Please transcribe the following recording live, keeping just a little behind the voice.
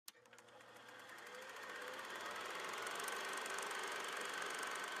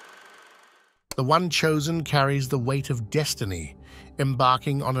The one chosen carries the weight of destiny,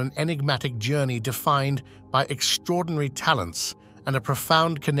 embarking on an enigmatic journey defined by extraordinary talents and a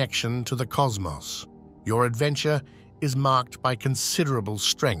profound connection to the cosmos. Your adventure is marked by considerable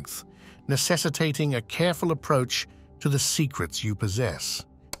strength, necessitating a careful approach to the secrets you possess.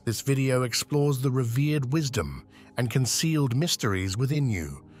 This video explores the revered wisdom and concealed mysteries within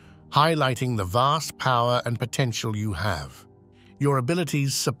you, highlighting the vast power and potential you have. Your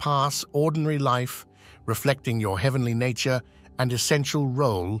abilities surpass ordinary life, reflecting your heavenly nature and essential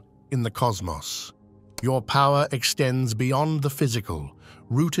role in the cosmos. Your power extends beyond the physical,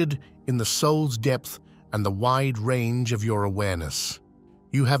 rooted in the soul's depth and the wide range of your awareness.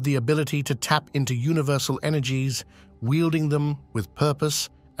 You have the ability to tap into universal energies, wielding them with purpose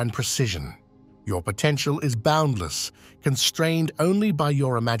and precision. Your potential is boundless, constrained only by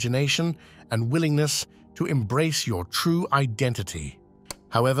your imagination and willingness to embrace your true identity.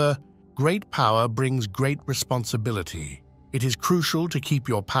 However, great power brings great responsibility. It is crucial to keep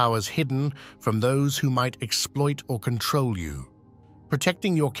your powers hidden from those who might exploit or control you.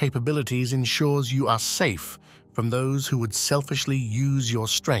 Protecting your capabilities ensures you are safe from those who would selfishly use your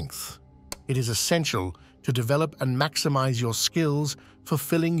strength. It is essential to develop and maximize your skills,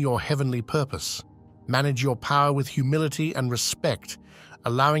 fulfilling your heavenly purpose. Manage your power with humility and respect,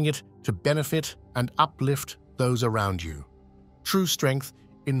 allowing it to benefit and uplift those around you. True strength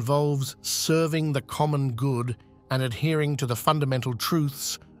involves serving the common good and adhering to the fundamental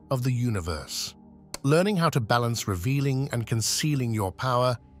truths of the universe. Learning how to balance revealing and concealing your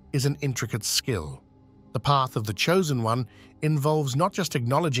power is an intricate skill. The path of the chosen one involves not just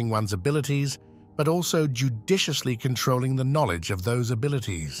acknowledging one's abilities, but also judiciously controlling the knowledge of those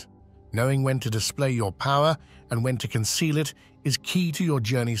abilities. Knowing when to display your power and when to conceal it is key to your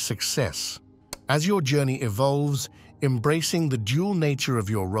journey's success. As your journey evolves, embracing the dual nature of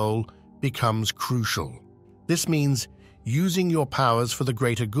your role becomes crucial. This means using your powers for the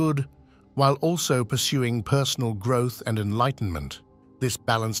greater good, while also pursuing personal growth and enlightenment. This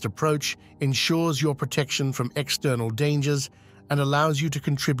balanced approach ensures your protection from external dangers and allows you to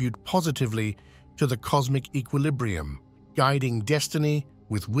contribute positively to the cosmic equilibrium, guiding destiny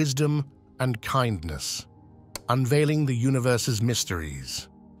with wisdom and kindness. Unveiling the universe's mysteries.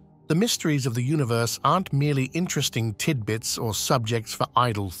 The mysteries of the universe aren't merely interesting tidbits or subjects for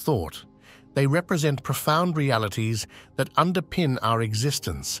idle thought. They represent profound realities that underpin our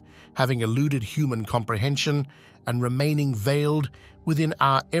existence, having eluded human comprehension and remaining veiled within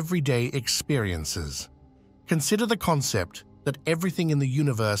our everyday experiences. Consider the concept that everything in the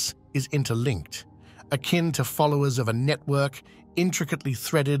universe is interlinked, akin to followers of a network intricately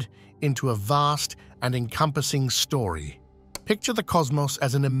threaded into a vast and encompassing story. Picture the cosmos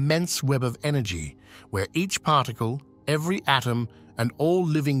as an immense web of energy, where each particle, every atom, and all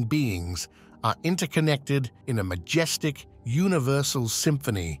living beings are interconnected in a majestic, universal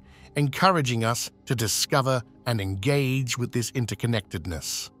symphony, encouraging us to discover and engage with this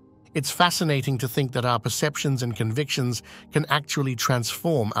interconnectedness. It's fascinating to think that our perceptions and convictions can actually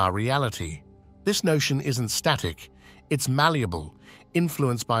transform our reality. This notion isn't static, it's malleable,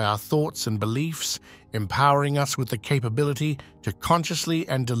 influenced by our thoughts and beliefs, empowering us with the capability to consciously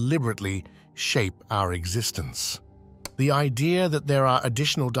and deliberately shape our existence. The idea that there are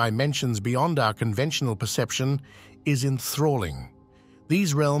additional dimensions beyond our conventional perception is enthralling.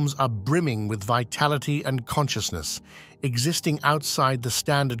 These realms are brimming with vitality and consciousness, existing outside the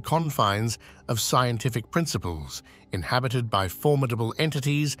standard confines of scientific principles, inhabited by formidable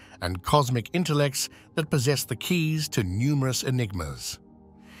entities and cosmic intellects that possess the keys to numerous enigmas.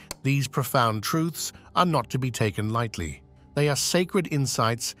 These profound truths are not to be taken lightly. They are sacred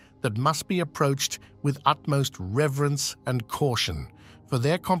insights that must be approached with utmost reverence and caution, for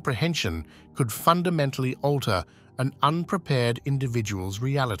their comprehension could fundamentally alter an unprepared individual's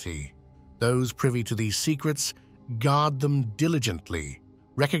reality. Those privy to these secrets guard them diligently,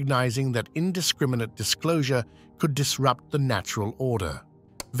 recognizing that indiscriminate disclosure could disrupt the natural order.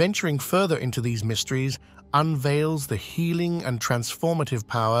 Venturing further into these mysteries unveils the healing and transformative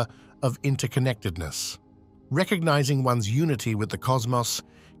power of interconnectedness. Recognizing one's unity with the cosmos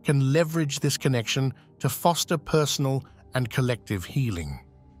can leverage this connection to foster personal and collective healing.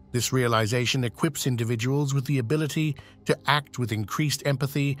 This realization equips individuals with the ability to act with increased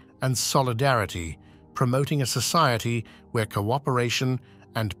empathy and solidarity, promoting a society where cooperation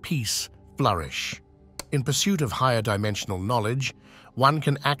and peace flourish. In pursuit of higher dimensional knowledge, one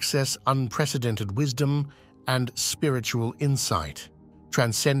can access unprecedented wisdom and spiritual insight.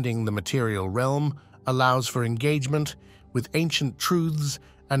 Transcending the material realm allows for engagement with ancient truths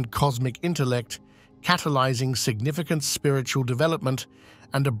and cosmic intellect, catalyzing significant spiritual development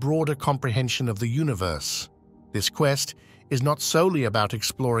and a broader comprehension of the universe. This quest is not solely about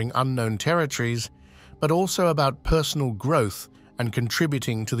exploring unknown territories, but also about personal growth and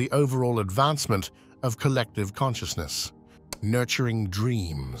contributing to the overall advancement of collective consciousness. Nurturing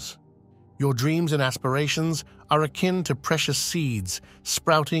dreams. Your dreams and aspirations are akin to precious seeds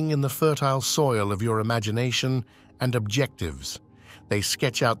sprouting in the fertile soil of your imagination and objectives. They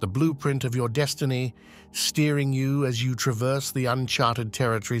sketch out the blueprint of your destiny, steering you as you traverse the uncharted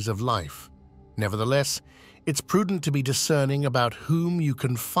territories of life. Nevertheless, it's prudent to be discerning about whom you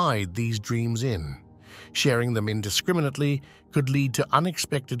confide these dreams in. Sharing them indiscriminately could lead to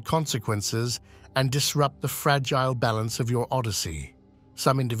unexpected consequences and disrupt the fragile balance of your odyssey.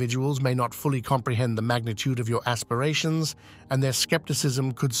 Some individuals may not fully comprehend the magnitude of your aspirations, and their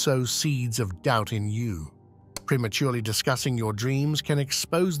skepticism could sow seeds of doubt in you. Prematurely discussing your dreams can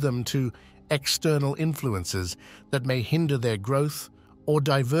expose them to external influences that may hinder their growth or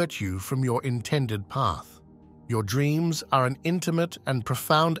divert you from your intended path. Your dreams are an intimate and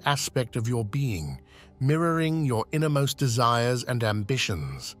profound aspect of your being, mirroring your innermost desires and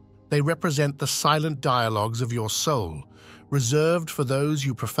ambitions. They represent the silent dialogues of your soul, reserved for those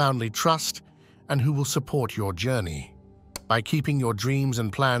you profoundly trust and who will support your journey. By keeping your dreams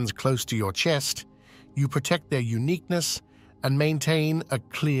and plans close to your chest, you protect their uniqueness and maintain a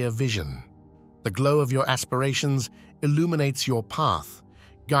clear vision. The glow of your aspirations illuminates your path,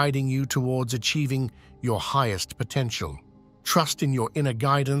 guiding you towards achieving your highest potential. Trust in your inner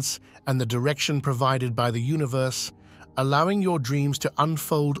guidance and the direction provided by the universe, allowing your dreams to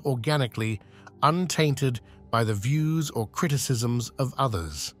unfold organically, untainted by the views or criticisms of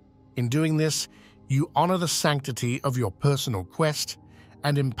others. In doing this, you honor the sanctity of your personal quest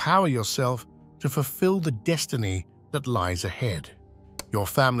and empower yourself to fulfill the destiny that lies ahead. Your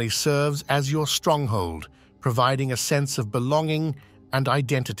family serves as your stronghold, providing a sense of belonging and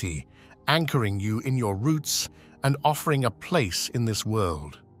identity, anchoring you in your roots and offering a place in this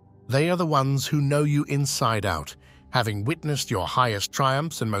world. They are the ones who know you inside out, having witnessed your highest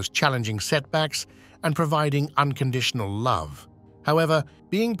triumphs and most challenging setbacks and providing unconditional love. However,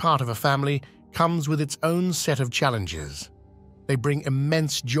 being part of a family comes with its own set of challenges. They bring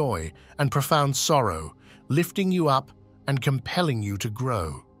immense joy and profound sorrow, lifting you up and compelling you to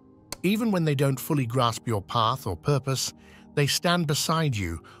grow. Even when they don't fully grasp your path or purpose, they stand beside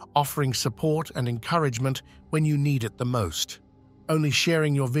you, offering support and encouragement when you need it the most. Only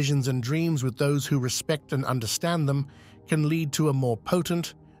sharing your visions and dreams with those who respect and understand them can lead to a more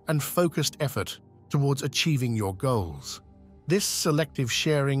potent and focused effort towards achieving your goals. This selective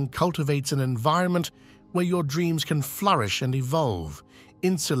sharing cultivates an environment where your dreams can flourish and evolve,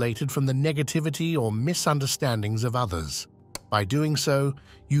 insulated from the negativity or misunderstandings of others. By doing so,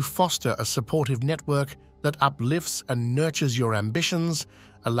 you foster a supportive network that uplifts and nurtures your ambitions,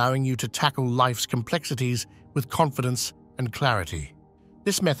 allowing you to tackle life's complexities with confidence and clarity.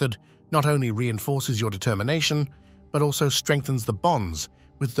 This method not only reinforces your determination, but also strengthens the bonds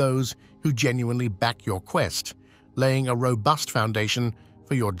with those who genuinely back your quest, laying a robust foundation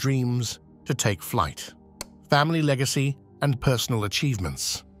for your dreams to take flight. Family legacy and personal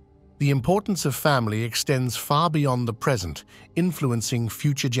achievements. The importance of family extends far beyond the present, influencing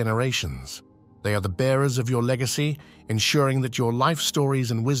future generations. They are the bearers of your legacy, ensuring that your life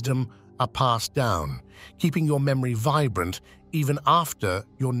stories and wisdom are passed down, keeping your memory vibrant even after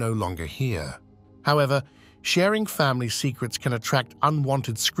you're no longer here. However, sharing family secrets can attract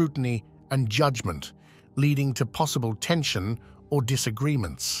unwanted scrutiny and judgment, leading to possible tension or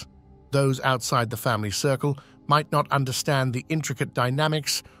disagreements. Those outside the family circle might not understand the intricate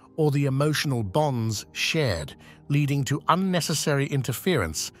dynamics or the emotional bonds shared, leading to unnecessary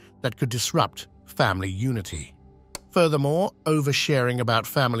interference that could disrupt family unity. Furthermore, oversharing about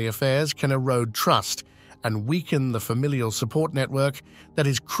family affairs can erode trust and weaken the familial support network that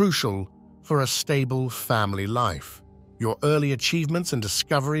is crucial for a stable family life. Your early achievements and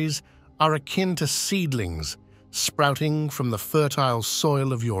discoveries are akin to seedlings sprouting from the fertile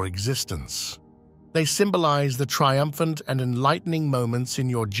soil of your existence. They symbolize the triumphant and enlightening moments in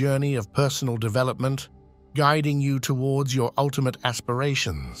your journey of personal development, guiding you towards your ultimate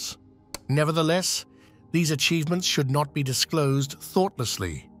aspirations. Nevertheless, these achievements should not be disclosed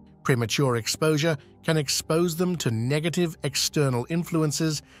thoughtlessly. Premature exposure can expose them to negative external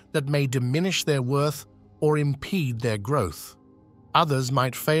influences that may diminish their worth or impede their growth. Others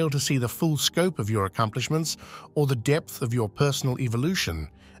might fail to see the full scope of your accomplishments or the depth of your personal evolution,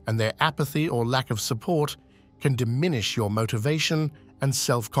 and their apathy or lack of support can diminish your motivation and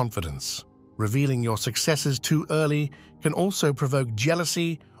self-confidence. Revealing your successes too early can also provoke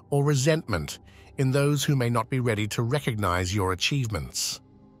jealousy or resentment in those who may not be ready to recognize your achievements.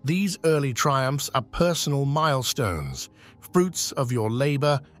 These early triumphs are personal milestones, fruits of your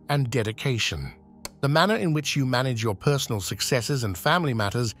labor and dedication. The manner in which you manage your personal successes and family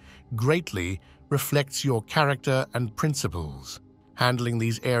matters greatly reflects your character and principles. Handling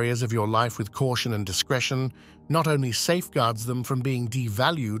these areas of your life with caution and discretion not only safeguards them from being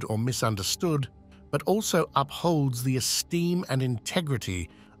devalued or misunderstood, but also upholds the esteem and integrity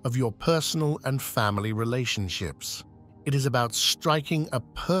of your personal and family relationships. It is about striking a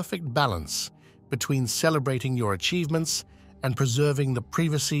perfect balance between celebrating your achievements and preserving the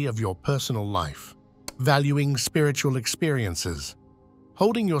privacy of your personal life. Valuing spiritual experiences.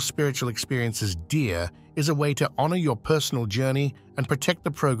 Holding your spiritual experiences dear is a way to honor your personal journey and protect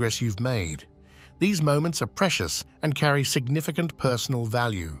the progress you've made. These moments are precious and carry significant personal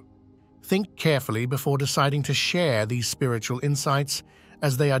value. Think carefully before deciding to share these spiritual insights,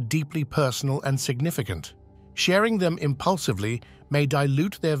 as they are deeply personal and significant. Sharing them impulsively may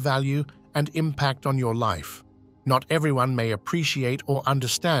dilute their value and impact on your life. Not everyone may appreciate or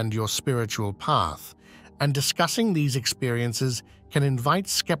understand your spiritual path, and discussing these experiences can invite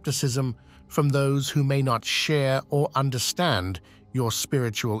skepticism from those who may not share or understand your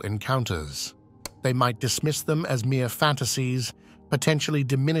spiritual encounters. They might dismiss them as mere fantasies, potentially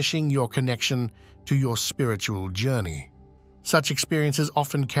diminishing your connection to your spiritual journey. Such experiences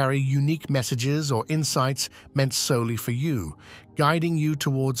often carry unique messages or insights meant solely for you, guiding you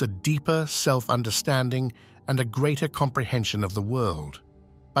towards a deeper self-understanding and a greater comprehension of the world.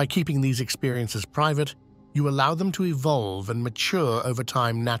 By keeping these experiences private, you allow them to evolve and mature over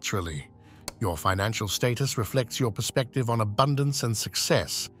time naturally. Your financial status reflects your perspective on abundance and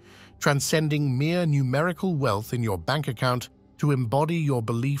success, transcending mere numerical wealth in your bank account to embody your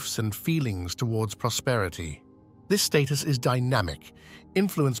beliefs and feelings towards prosperity. This status is dynamic,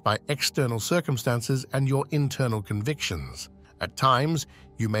 influenced by external circumstances and your internal convictions. At times,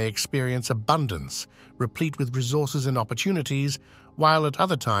 you may experience abundance, replete with resources and opportunities, while at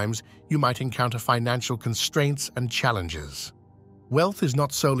other times, you might encounter financial constraints and challenges. Wealth is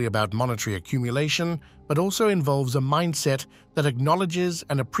not solely about monetary accumulation, but also involves a mindset that acknowledges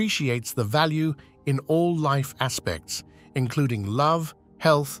and appreciates the value in all life aspects, including love,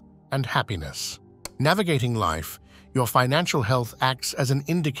 health, and happiness. Navigating life, your financial health acts as an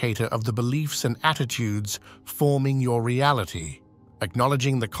indicator of the beliefs and attitudes forming your reality.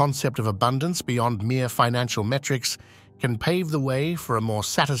 Acknowledging the concept of abundance beyond mere financial metrics can pave the way for a more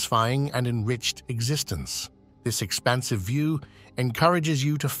satisfying and enriched existence. This expansive view encourages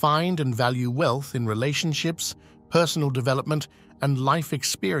you to find and value wealth in relationships, personal development, and life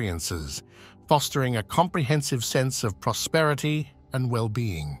experiences, fostering a comprehensive sense of prosperity and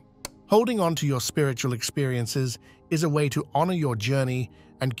well-being. Holding on to your spiritual experiences is a way to honor your journey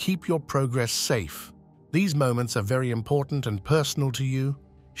and keep your progress safe. These moments are very important and personal to you.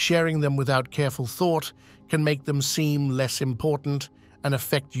 Sharing them without careful thought can make them seem less important and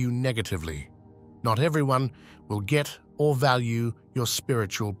affect you negatively. Not everyone will get or value your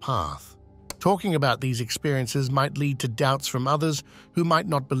spiritual path. Talking about these experiences might lead to doubts from others who might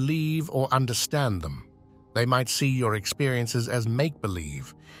not believe or understand them. They might see your experiences as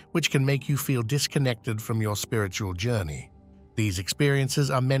make-believe, which can make you feel disconnected from your spiritual journey. These experiences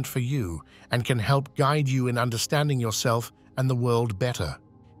are meant for you and can help guide you in understanding yourself and the world better.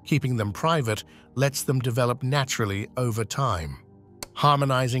 Keeping them private lets them develop naturally over time.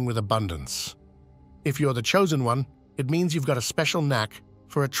 Harmonizing with abundance. If you're the chosen one, it means you've got a special knack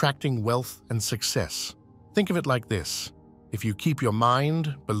for attracting wealth and success. Think of it like this. If you keep your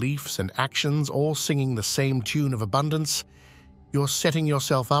mind, beliefs, and actions all singing the same tune of abundance, you're setting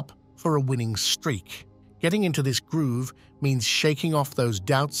yourself up for a winning streak. Getting into this groove means shaking off those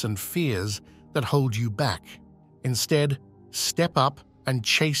doubts and fears that hold you back. Instead, step up and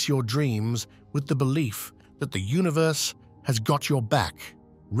chase your dreams with the belief that the universe has got your back,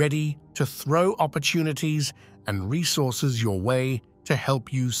 ready to throw opportunities and resources your way to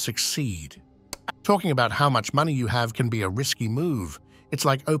help you succeed. Talking about how much money you have can be a risky move. It's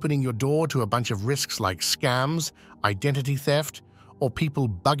like opening your door to a bunch of risks like scams, identity theft, or people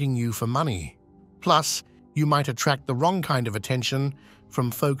bugging you for money. Plus, you might attract the wrong kind of attention from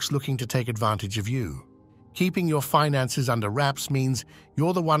folks looking to take advantage of you. Keeping your finances under wraps means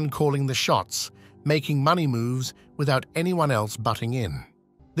you're the one calling the shots, making money moves without anyone else butting in.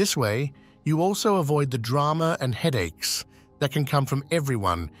 This way, you also avoid the drama and headaches that can come from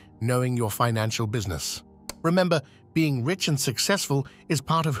everyone knowing your financial business. Remember, being rich and successful is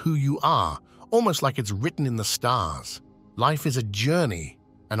part of who you are, almost like it's written in the stars. Life is a journey,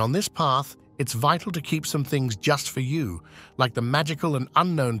 and on this path, It's vital to keep some things just for you, like the magical and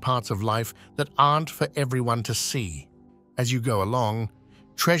unknown parts of life that aren't for everyone to see. As you go along,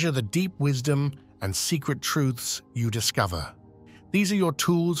 treasure the deep wisdom and secret truths you discover. These are your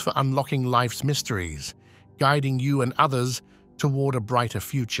tools for unlocking life's mysteries, guiding you and others toward a brighter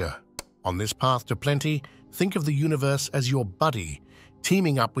future. On this path to plenty, think of the universe as your buddy,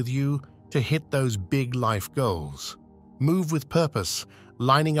 teaming up with you to hit those big life goals. Move with purpose,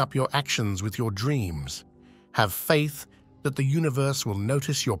 lining up your actions with your dreams. Have faith that the universe will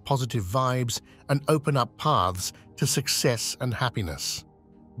notice your positive vibes and open up paths to success and happiness.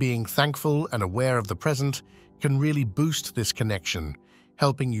 Being thankful and aware of the present can really boost this connection,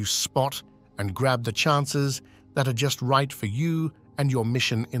 helping you spot and grab the chances that are just right for you and your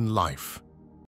mission in life.